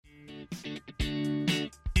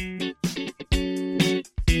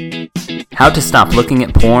How to stop looking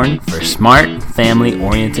at porn for smart,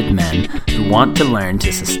 family-oriented men who want to learn to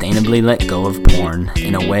sustainably let go of porn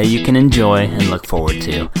in a way you can enjoy and look forward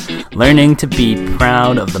to. Learning to be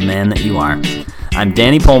proud of the man that you are. I'm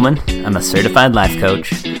Danny Pullman. I'm a certified life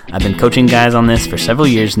coach. I've been coaching guys on this for several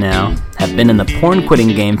years now, have been in the porn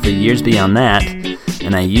quitting game for years beyond that,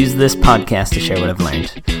 and I use this podcast to share what I've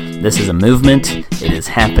learned. This is a movement. It is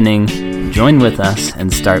happening. Join with us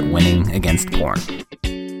and start winning against porn.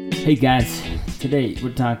 Hey guys, today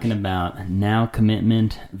we're talking about now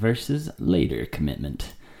commitment versus later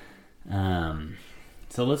commitment.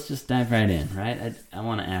 So let's just dive right in, right? I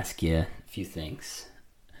want to ask you a few things.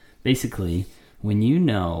 Basically, when you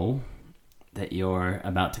know that you're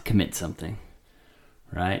about to commit something,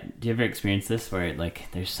 right? Do you ever experience this where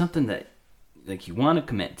there's something that you want to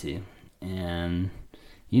commit to and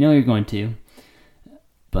you know you're going to,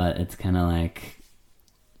 but it's kind of like,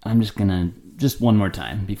 I'm just going to just one more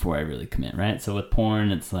time before I really commit, right? So with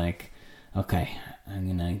porn, it's like, okay,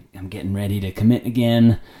 I'm getting ready to commit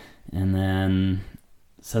again, and then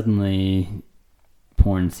suddenly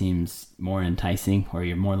porn seems more enticing, or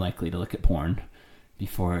you're more likely to look at porn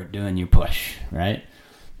before doing your push, right?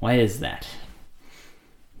 Why is that?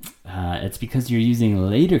 It's because you're using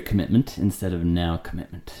later commitment instead of now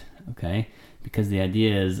commitment, okay? Because the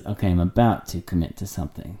idea is, okay, I'm about to commit to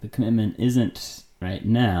something. The commitment isn't right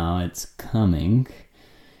now, it's coming,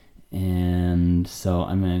 and so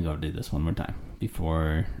I'm going to go do this one more time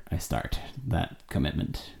before I start that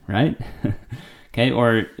commitment, right? Okay,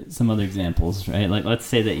 or some other examples, right? Like, let's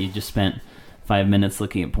say that you just spent 5 minutes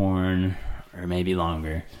looking at porn, or maybe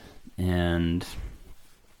longer, and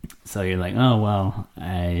so you're like, oh, well,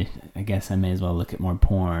 I guess I may as well look at more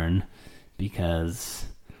porn because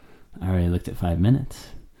I already looked at 5 minutes.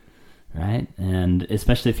 Right? And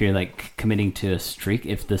especially if you're committing to a streak,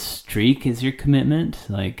 if the streak is your commitment,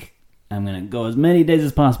 I'm going to go as many days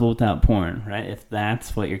as possible without porn, right? If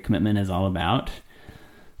that's what your commitment is all about,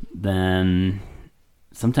 then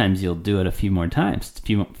sometimes you'll do it a few more times,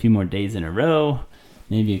 a few more days in a row,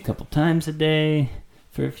 maybe a couple times a day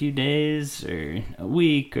for a few days or a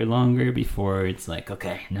week or longer before it's like,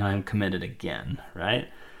 okay, now I'm committed again, right?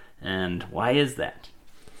 And why is that?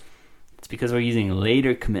 It's because we're using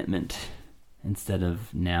later commitment instead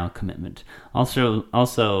of now commitment.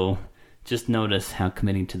 Also, just notice how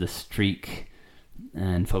committing to the streak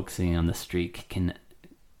and focusing on the streak can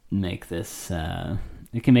make this,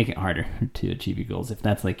 it can make it harder to achieve your goals if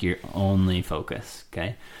that's your only focus,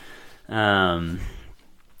 okay?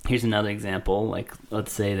 Here's another example.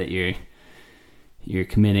 Let's say that you're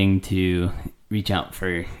committing to reach out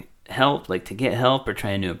for help, to get help or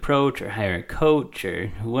try a new approach or hire a coach or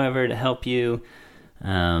whoever to help you,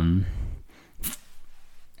 and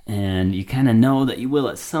you kind of know that you will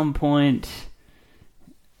at some point,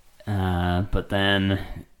 but then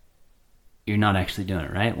you're not actually doing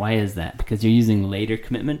it, right? Why is that? Because you're using later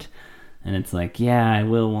commitment, and it's yeah, I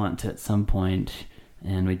will want to at some point,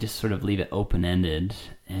 and we just sort of leave it open-ended,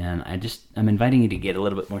 and I'm inviting you to get a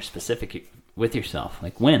little bit more specific with yourself.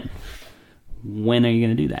 When are you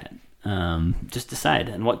going to do that? Just decide.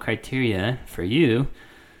 And what criteria for you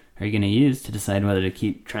are you going to use to decide whether to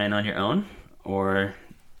keep trying on your own or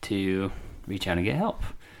to reach out and get help?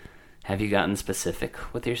 Have you gotten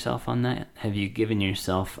specific with yourself on that? Have you given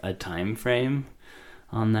yourself a time frame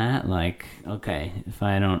on that? Okay, if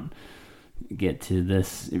I don't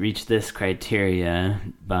reach this criteria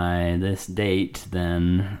by this date,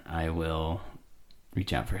 then I will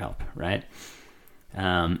reach out for help, right?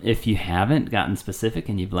 If you haven't gotten specific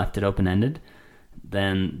and you've left it open-ended,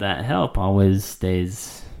 then that help always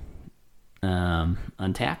stays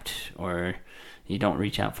untapped, or you don't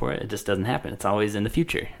reach out for it. It just doesn't happen. It's always in the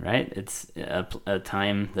future, right? It's a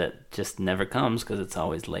time that just never comes because it's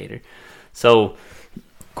always later. So,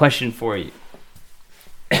 question for you.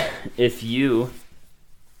 If you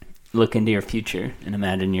look into your future and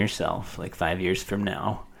imagine yourself 5 years from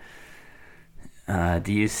now,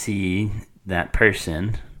 do you see that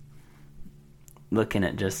person looking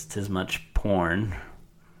at just as much porn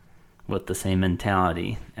with the same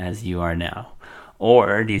mentality as you are now?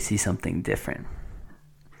 Or do you see something different?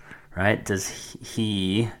 Right? Does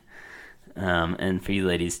he, and for you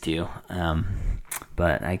ladies too,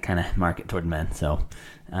 but I kind of mark it toward men, so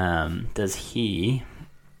does he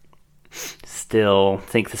still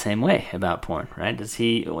think the same way about porn, right? Does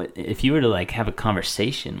he, if you were to have a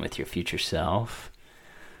conversation with your future self,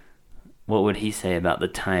 what would he say about the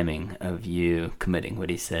timing of you committing? Would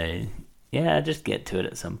he say, yeah, just get to it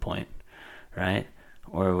at some point, right?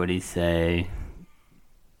 Or would he say,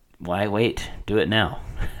 why wait? Do it now,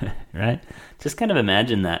 right? Just kind of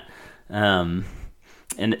imagine that.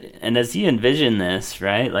 And as you envision this,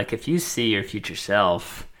 right, like if you see your future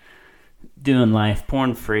self doing life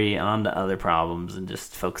porn free on to other problems and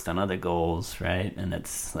just focused on other goals, right, and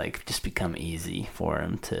it's like just become easy for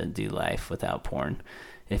him to do life without porn.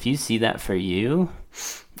 If you see that for you,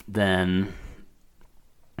 then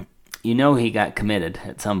you know he got committed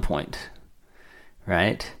at some point,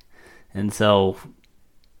 right? And so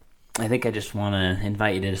I think I just want to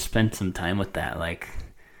invite you to spend some time with that. Like,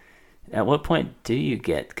 at what point do you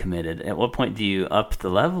get committed? At what point do you up the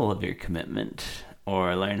level of your commitment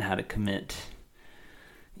or learn how to commit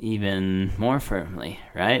even more firmly,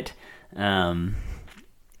 right?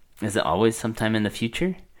 Is it always sometime in the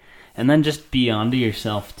future? And then just be onto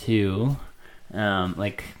yourself too.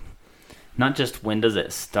 Like, not just when does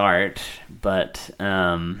it start, but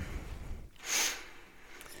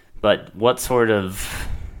what sort of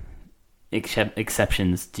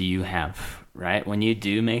exceptions do you have, right? When you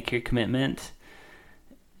do make your commitment,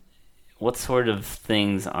 what sort of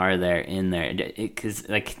things are there in there? Because,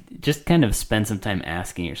 like, just kind of spend some time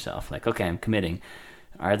asking yourself, like, okay, I'm committing.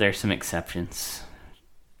 Are there some exceptions?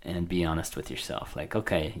 And be honest with yourself. Like,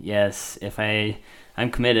 okay, yes, if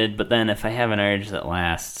I'm committed, but then if I have an urge that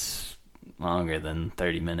lasts longer than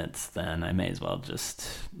 30 minutes, then I may as well just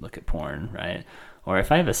look at porn, right? Or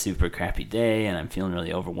if I have a super crappy day and I'm feeling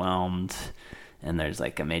really overwhelmed and there's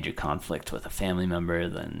like a major conflict with a family member,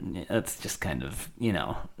 then that's just kind of,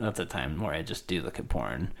 that's a time where I just do look at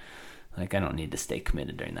porn. Like, I don't need to stay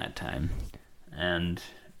committed during that time. And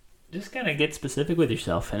just kind of get specific with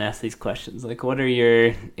yourself and ask these questions. Like, what are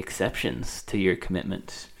your exceptions to your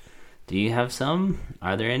commitment? Do you have some?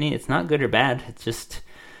 Are there any? It's not good or bad. It's just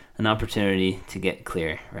an opportunity to get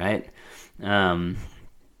clear, right?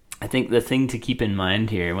 I think the thing to keep in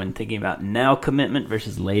mind here when thinking about now commitment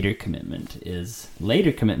versus later commitment is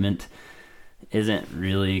later commitment isn't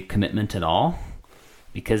really commitment at all,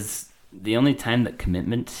 because the only time that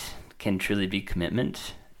commitment can truly be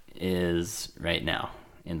commitment is right now,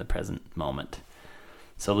 in the present moment.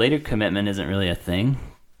 So later commitment isn't really a thing,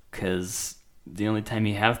 because the only time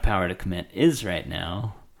you have power to commit is right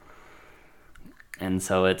now. And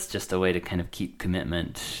so it's just a way to kind of keep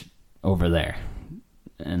commitment over there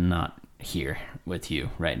and not here with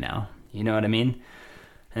you right now. You know what I mean?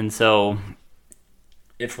 And so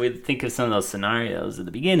if we think of some of those scenarios at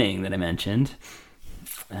the beginning that I mentioned,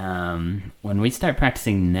 when we start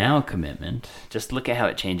practicing now commitment, just look at how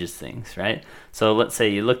it changes things, right? So let's say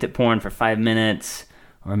you looked at porn for 5 minutes,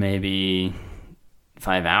 or maybe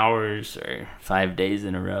 5 hours, or 5 days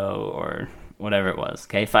in a row, or whatever it was,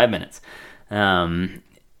 okay? 5 minutes.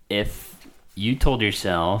 If you told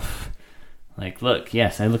yourself, like, look,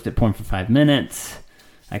 yes, I looked at porn for 5 minutes,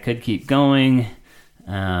 I could keep going,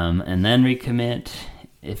 and then recommit.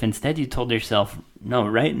 If instead you told yourself, no,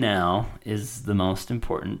 right now is the most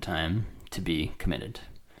important time to be committed,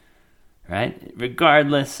 right?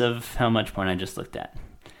 Regardless of how much porn I just looked at.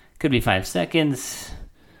 Could be 5 seconds,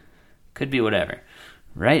 could be whatever.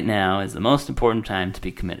 Right now is the most important time to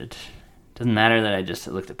be committed. Doesn't matter that I just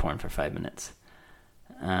looked at porn for 5 minutes.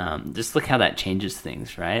 Just look how that changes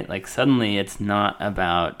things, right? Like, suddenly it's not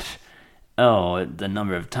about, the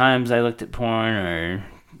number of times I looked at porn, or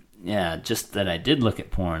just that I did look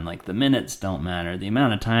at porn. Like, the minutes don't matter. The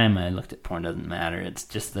amount of time I looked at porn doesn't matter. It's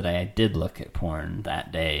just that I did look at porn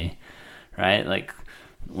that day, right? Like,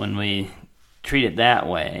 when we treat it that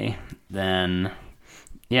way, then,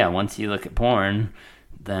 once you look at porn,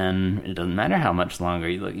 then it doesn't matter how much longer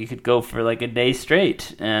you look. You could go for like a day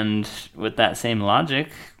straight, and with that same logic,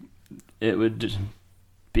 it would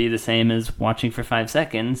be the same as watching for 5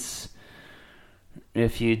 seconds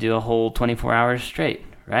if you do a whole 24 hours straight,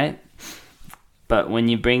 right? But when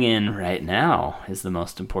you bring in right now is the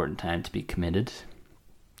most important time to be committed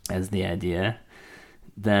as the idea,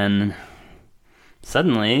 then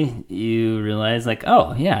suddenly you realize, like,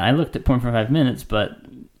 I looked at porn for 5 minutes, but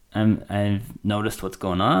I've noticed what's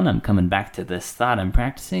going on. I'm coming back to this thought I'm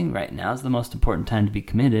practicing. Right now is the most important time to be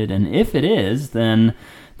committed. And if it is, then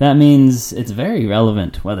that means it's very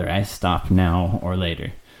relevant whether I stop now or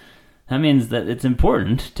later. That means that it's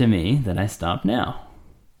important to me that I stop now,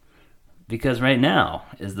 because right now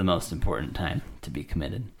is the most important time to be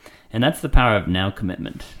committed. And that's the power of now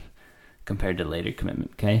commitment compared to later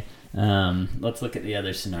commitment, okay? Let's look at the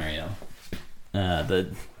other scenario.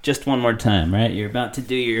 Just one more time, right? You're about to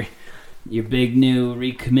do your big new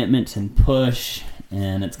recommitment and push,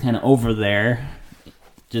 and it's kind of over there,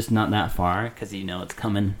 just not that far, because you know it's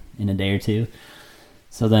coming in a day or two.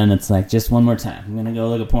 So then it's like, just one more time. I'm going to go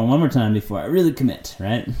look at porn one more time before I really commit,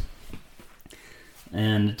 right?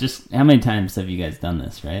 And just how many times have you guys done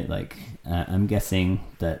this, right? Like, I'm guessing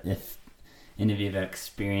that any of you have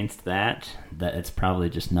experienced that it's probably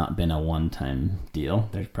just not been a one-time deal.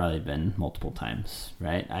 There's probably been multiple times,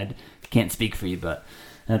 right? I can't speak for you, but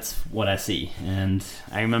that's what I see. And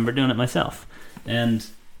I remember doing it myself. And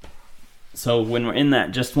so when we're in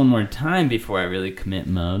that just one more time before I really commit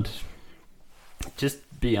mode, just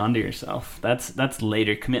be onto yourself. That's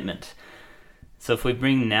later commitment. So if we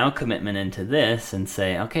bring now commitment into this and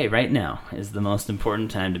say, okay, right now is the most important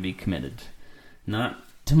time to be committed. Not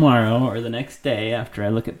tomorrow or the next day after I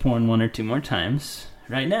look at porn one or two more times.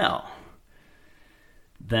 Right now.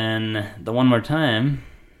 Then the one more time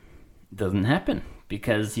doesn't happen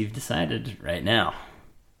because you've decided right now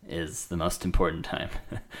is the most important time.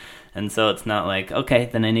 And so it's not like, okay,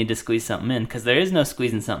 then I need to squeeze something in, because there is no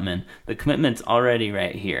squeezing something in. The commitment's already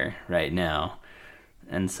right here, right now.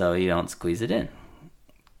 And so you don't squeeze it in.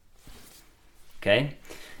 Okay?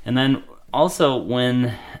 And then also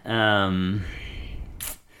when, I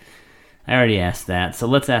already asked that, so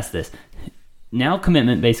let's ask this. Now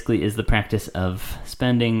commitment basically is the practice of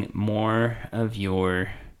spending more of your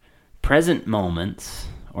present moments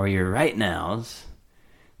or your right nows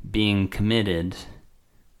being committed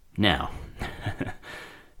now.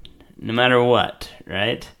 No matter what,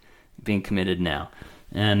 right? Being committed now.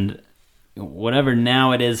 And whatever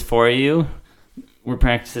now it is for you, we're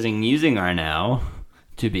practicing using our now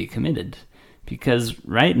to be committed. Because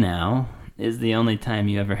right now is the only time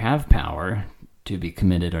you ever have power to be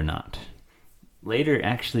committed or not. Later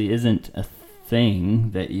actually isn't a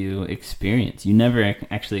thing that you experience. You never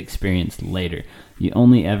actually experience later. You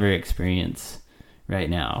only ever experience right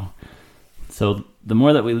now. So the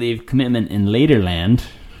more that we leave commitment in later land,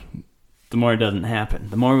 the more it doesn't happen.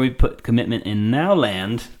 The more we put commitment in now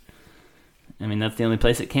land, I mean, that's the only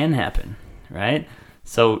place it can happen, right?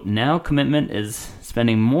 So now commitment is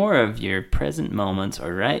spending more of your present moments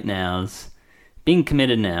or right nows being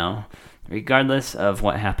committed now, regardless of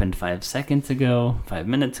what happened 5 seconds ago, 5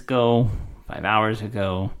 minutes ago, 5 hours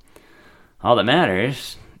ago. All that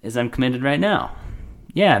matters is I'm committed right now.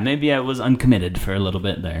 Yeah, maybe I was uncommitted for a little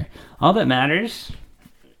bit there. All that matters,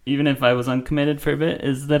 even if I was uncommitted for a bit,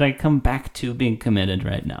 is that I come back to being committed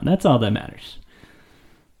right now. That's all that matters.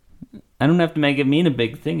 I don't have to make it mean a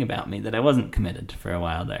big thing about me that I wasn't committed for a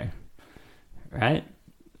while there. Right?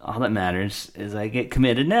 All that matters is I get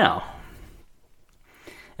committed now.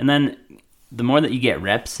 And then the more that you get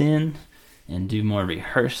reps in and do more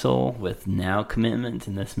rehearsal with now commitment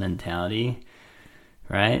and this mentality,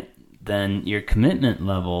 right? Then your commitment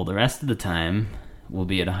level the rest of the time will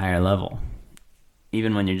be at a higher level.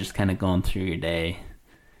 Even when you're just kind of going through your day,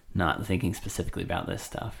 not thinking specifically about this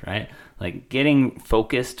stuff, right? Like getting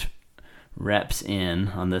focused reps in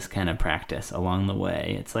on this kind of practice along the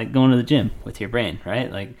way. It's like going to the gym with your brain,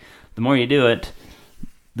 right? Like the more you do it,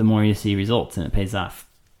 the more you see results and it pays off.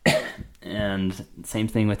 And same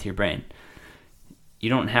thing with your brain. You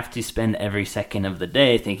don't have to spend every second of the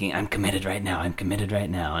day thinking, I'm committed right now,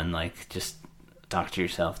 and like just talk to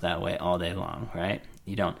yourself that way all day long, right?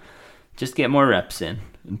 You don't. Just get more reps in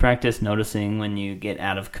and practice noticing when you get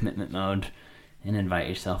out of commitment mode and invite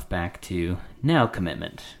yourself back to now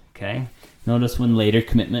commitment, okay? Notice when later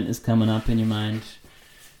commitment is coming up in your mind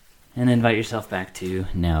and invite yourself back to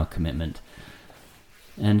now commitment.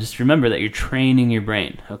 And just remember that you're training your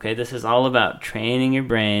brain, okay? This is all about training your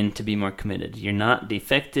brain to be more committed. You're not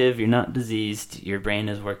defective. You're not diseased. Your brain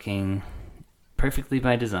is working perfectly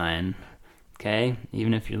by design, okay?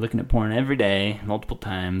 Even if you're looking at porn every day, multiple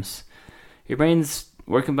times, your brain's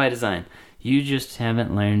working by design. You just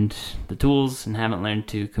haven't learned the tools and haven't learned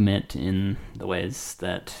to commit in the ways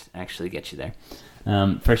that actually get you there.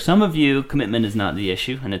 For some of you, commitment is not the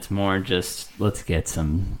issue, and it's more just let's get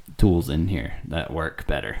some tools in here that work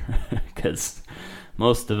better. Because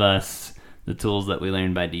most of us, the tools that we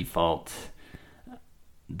learn by default,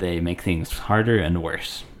 they make things harder and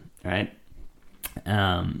worse, right?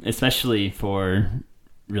 Especially for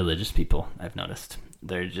religious people, I've noticed.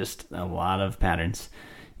 There are just a lot of patterns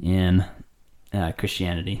in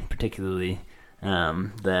Christianity, particularly,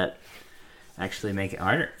 that actually make it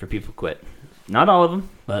harder for people to quit. Not all of them,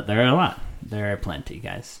 but there are a lot. There are plenty,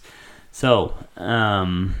 guys. So,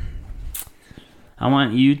 I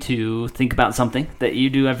want you to think about something that you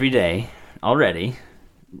do every day already,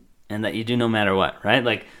 and that you do no matter what, right?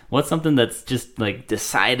 Like, what's something that's just, like,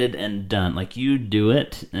 decided and done? Like, you do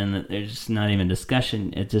it, and there's just not even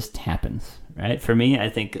discussion. It just happens, right? For me, I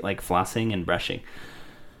think, like, flossing and brushing.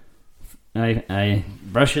 I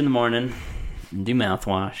brush in the morning and do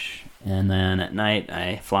mouthwash, and then at night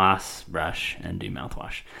I floss, brush, and do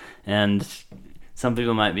mouthwash. And some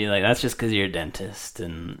people might be like, that's just because you're a dentist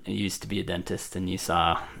and you used to be a dentist and you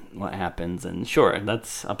saw what happens. And sure,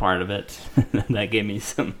 that's a part of it. That gave me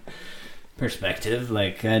some perspective.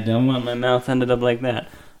 Like, I don't want my mouth ended up like that.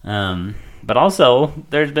 But also,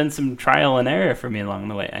 there's been some trial and error for me along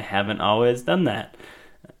the way. I haven't always done that.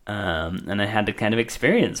 And I had to kind of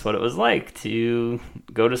experience what it was like to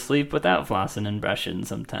go to sleep without flossing and brushing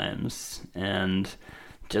sometimes, and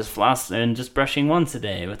just floss and just brushing once a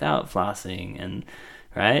day without flossing, and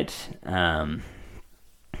right. And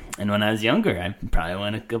when I was younger, I probably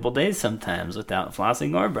went a couple days sometimes without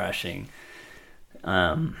flossing or brushing.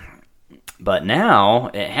 But now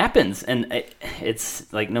it happens, and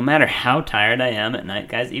it's like no matter how tired I am at night,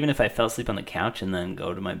 guys, even if I fell asleep on the couch and then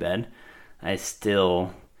go to my bed, I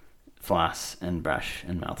still floss and brush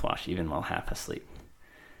and mouthwash even while half asleep,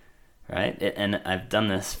 right? And I've done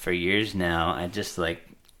this for years now. I just I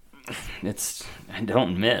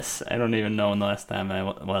don't miss. I don't even know when the last time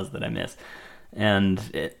was that I missed.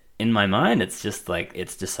 And in my mind, it's just like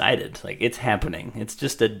it's decided, like it's happening. It's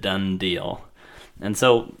just a done deal. And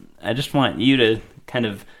so I just want you to kind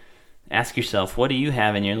of ask yourself, what do you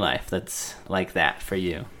have in your life that's like that for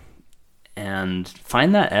you? And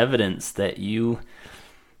find that evidence that you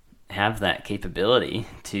have that capability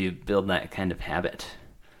to build that kind of habit,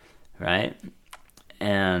 right?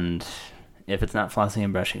 And if it's not flossing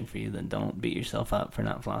and brushing for you, then don't beat yourself up for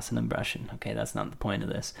not flossing and brushing. Okay, that's not the point of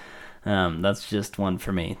this. That's just one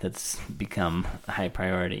for me that's become a high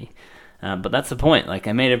priority. But that's the point. Like,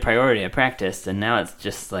 I made a priority, I practiced, and now it's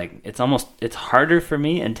just like, it's harder for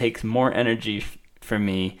me and takes more energy for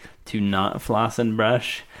me to not floss and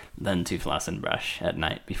brush than to floss and brush at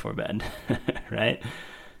night before bed, right?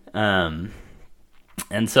 And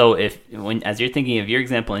so as you're thinking of your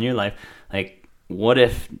example in your life, like, what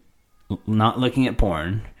if not looking at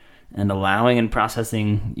porn and allowing and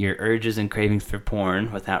processing your urges and cravings for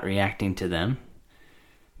porn without reacting to them,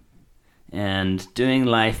 and doing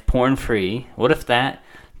life porn-free, what if that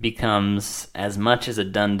becomes as much as a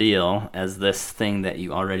done deal as this thing that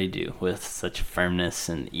you already do with such firmness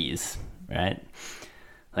and ease, right?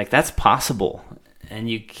 Like, that's possible, and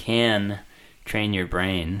you can train your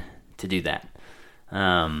brain to do that.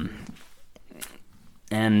 And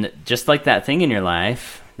just like that thing in your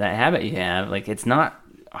life, that habit you have, like, it's not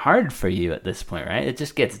hard for you at this point, right? It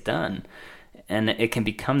just gets done. And it can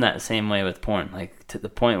become that same way with porn, like to the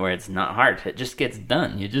point where it's not hard. It just gets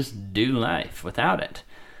done. You just do life without it.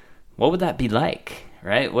 What would that be like,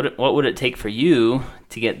 right? What would it take for you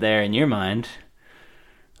to get there in your mind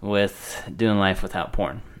with doing life without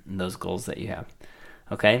porn and those goals that you have?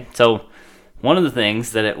 Okay, so one of the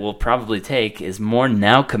things that it will probably take is more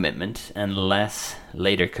now commitment and less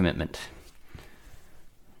later commitment.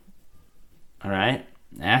 All right?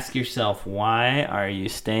 Ask yourself, why are you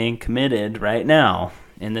staying committed right now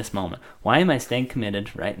in this moment? Why am I staying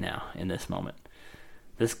committed right now in this moment?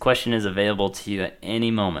 This question is available to you at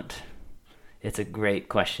any moment. It's a great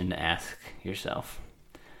question to ask yourself.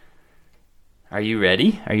 Are you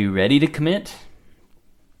ready? Are you ready to commit?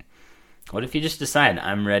 What if you just decide,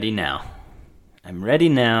 I'm ready now? I'm ready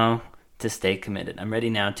now to stay committed. I'm ready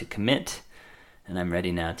now to commit, and I'm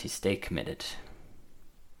ready now to stay committed.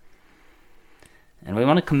 And we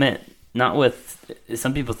want to commit, not with,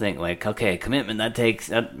 some people think like, okay, commitment,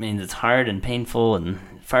 that means it's hard and painful and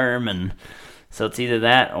firm, and so it's either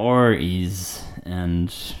that or ease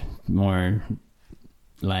and more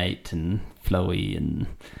light and flowy, and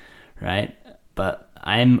right? But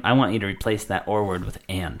I want you to replace that or word with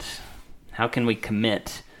and. How can we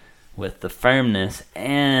commit with the firmness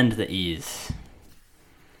and the ease?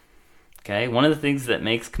 Okay, one of the things that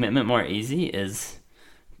makes commitment more easy is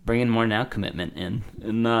bringing more now commitment in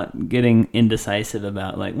and not getting indecisive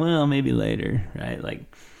about like, well, maybe later, right? Like,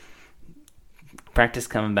 practice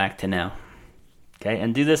coming back to now. Okay,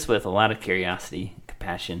 and do this with a lot of curiosity,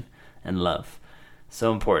 compassion, and love.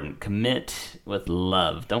 So important. Commit with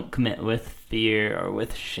love. Don't commit with fear or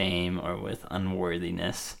with shame or with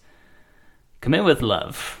unworthiness. Commit with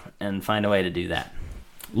love and find a way to do that.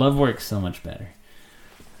 Love works so much better.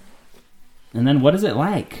 And then what is it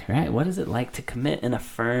like, right? What is it like to commit in a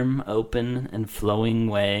firm, open, and flowing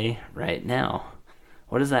way right now?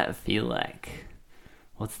 What does that feel like?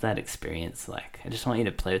 What's that experience like? I just want you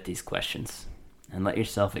to play with these questions and let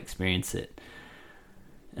yourself experience it.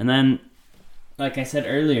 And then, like I said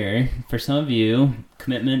earlier, for some of you,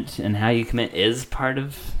 commitment and how you commit is part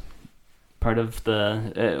of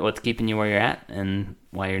the what's keeping you where you're at and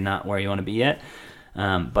why you're not where you want to be yet.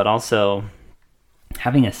 But also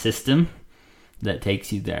having a system that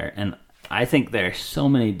takes you there. And I think there are so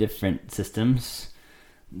many different systems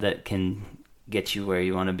that can get you where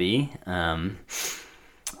you want to be.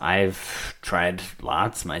 I've tried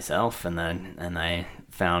lots myself, and I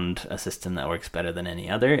found a system that works better than any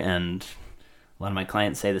other, and a lot of my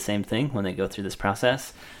clients say the same thing when they go through this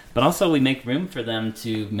process. But also we make room for them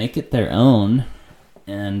to make it their own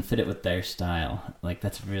and fit it with their style. Like,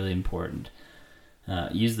 that's really important.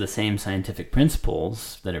 Use the same scientific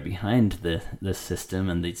principles that are behind this system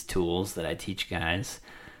and these tools that I teach guys.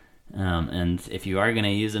 And if you are going to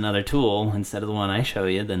use another tool instead of the one I show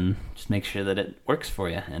you, then just make sure that it works for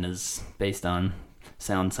you and is based on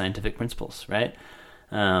sound scientific principles, right?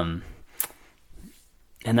 And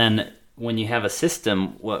then when you have a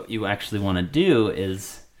system, what you actually want to do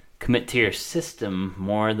is commit to your system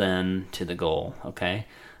more than to the goal, okay?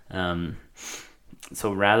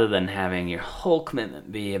 So rather than having your whole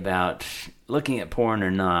commitment be about looking at porn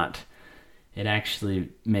or not, it actually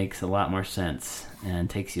makes a lot more sense and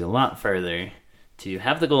takes you a lot further to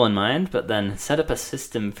have the goal in mind, but then set up a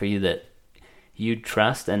system for you that you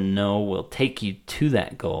trust and know will take you to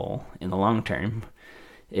that goal in the long term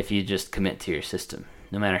if you just commit to your system.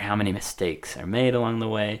 No matter how many mistakes are made along the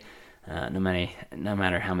way, no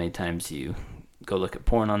matter how many times you go look at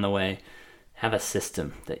porn on the way, have a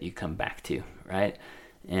system that you come back to, right?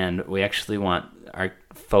 And we actually want our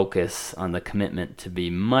focus on the commitment to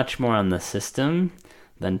be much more on the system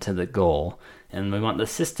than to the goal. And we want the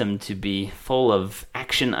system to be full of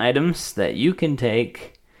action items that you can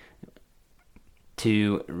take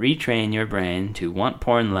to retrain your brain to want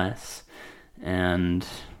porn less and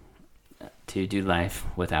to do life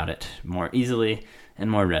without it more easily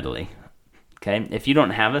and more readily. Okay? If you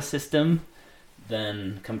don't have a system,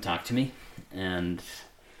 then come talk to me and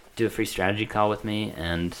do a free strategy call with me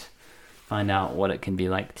and find out what it can be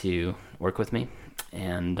like to work with me.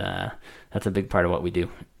 And that's a big part of what we do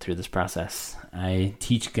through this process. I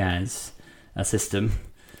teach guys a system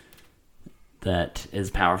that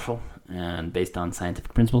is powerful and based on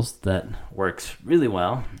scientific principles that works really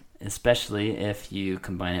well, especially if you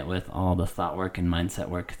combine it with all the thought work and mindset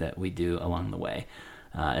work that we do along the way.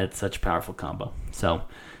 It's such a powerful combo. So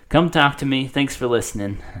come talk to me. Thanks for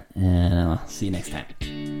listening, and I'll see you next time.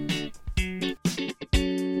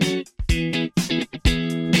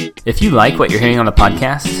 If you like what you're hearing on the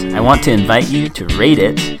podcast, I want to invite you to rate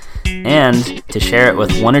it and to share it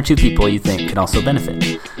with one or two people you think could also benefit.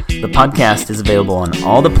 The podcast is available on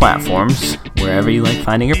all the platforms, wherever you like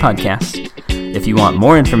finding your podcasts. If you want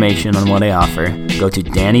more information on what I offer, go to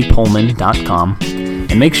DannyPoelman.com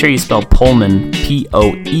and make sure you spell Poelman,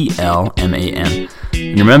 Poelman.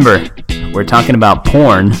 And remember, we're talking about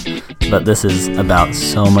porn, but this is about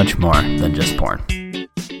so much more than just porn.